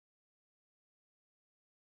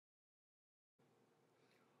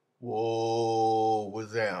Whoa,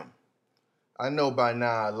 what's that? I know by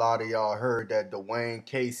now a lot of y'all heard that Dwayne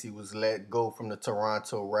Casey was let go from the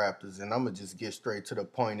Toronto Raptors, and I'm gonna just get straight to the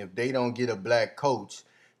point. If they don't get a black coach,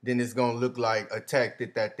 then it's gonna look like a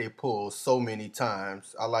tactic that they pull so many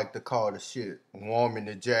times. I like to call the shit warming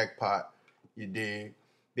the jackpot. You dig?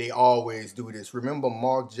 They always do this. Remember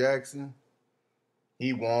Mark Jackson?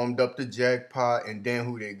 He warmed up the jackpot, and then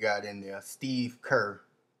who they got in there? Steve Kerr.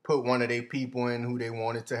 Put one of their people in who they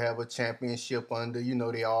wanted to have a championship under. You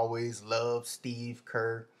know, they always loved Steve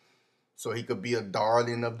Kerr. So he could be a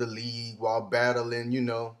darling of the league while battling,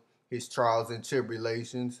 his trials and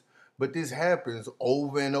tribulations. But this happens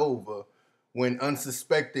over and over when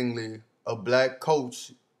unsuspectingly a black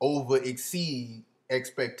coach over exceed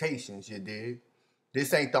expectations, you dig?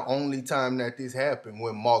 This ain't the only time that this happened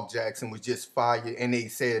when Mark Jackson was just fired and they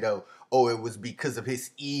said, oh, it was because of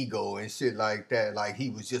his ego and shit like that. Like he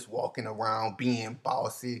was just walking around being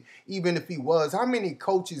bossy. Even if he was, how many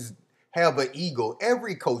coaches have an ego?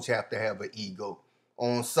 Every coach have to have an ego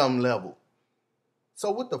on some level.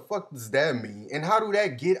 So what the fuck does that mean? And how do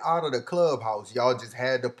that get out of the clubhouse? Y'all just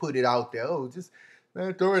had to put it out there. Oh, just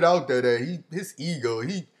man, throw it out there. That his ego.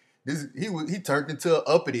 He turned into an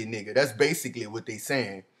uppity nigga. That's basically what they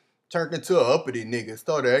saying. Turned into an uppity nigga.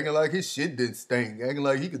 Started acting like his shit didn't stink. Acting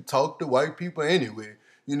like he could talk to white people anyway.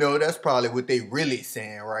 That's probably what they really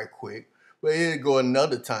saying right quick. But here go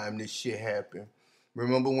another time this shit happened.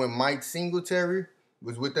 Remember when Mike Singletary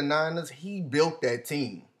was with the Niners? He built that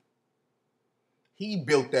team. He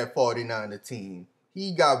built that 49er team.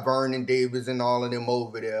 He got Vernon Davis and all of them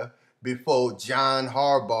over there before John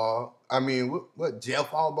Harbaugh. I mean, what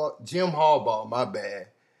Jeff Harbaugh? Jim Harbaugh, my bad.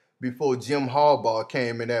 Before Jim Harbaugh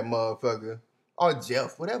came in that motherfucker. Or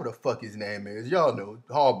Jeff, whatever the fuck his name is. Y'all know,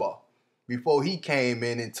 Harbaugh. Before he came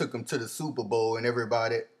in and took him to the Super Bowl and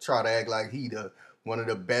everybody try to act like he one of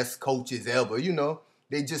the best coaches ever.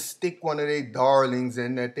 They just stick one of their darlings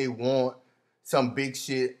in that they want some big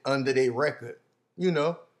shit under their record, you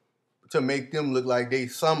know, to make them look like they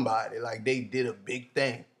somebody, like they did a big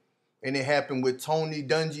thing. And it happened with Tony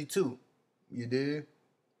Dungy too. You did?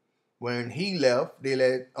 When he left, they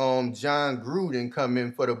let John Gruden come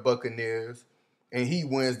in for the Buccaneers, and he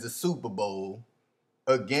wins the Super Bowl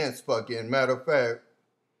against fucking. Matter of fact,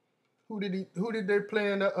 who did they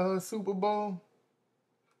play in the Super Bowl?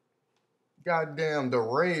 Goddamn, the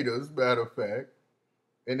Raiders. Matter of fact,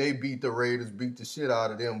 and they beat the Raiders, beat the shit out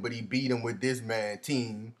of them. But he beat them with this man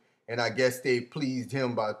team, and I guess they pleased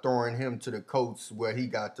him by throwing him to the Colts where he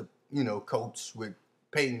got to coach with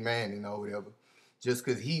Peyton Manning or whatever. Just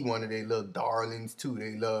because he one of their little darlings too.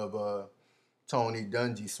 They love Tony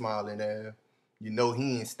Dungy smiling at. He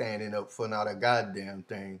ain't standing up for not a goddamn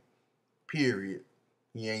thing. Period.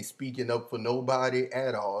 He ain't speaking up for nobody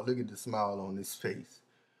at all. Look at the smile on his face.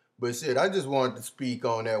 But shit, I just wanted to speak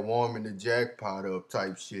on that warming the jackpot up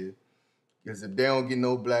type shit. Because if they don't get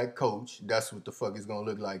no black coach, that's what the fuck it's gonna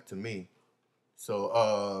look like to me.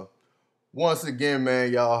 So, once again,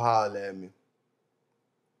 man, y'all holler at me.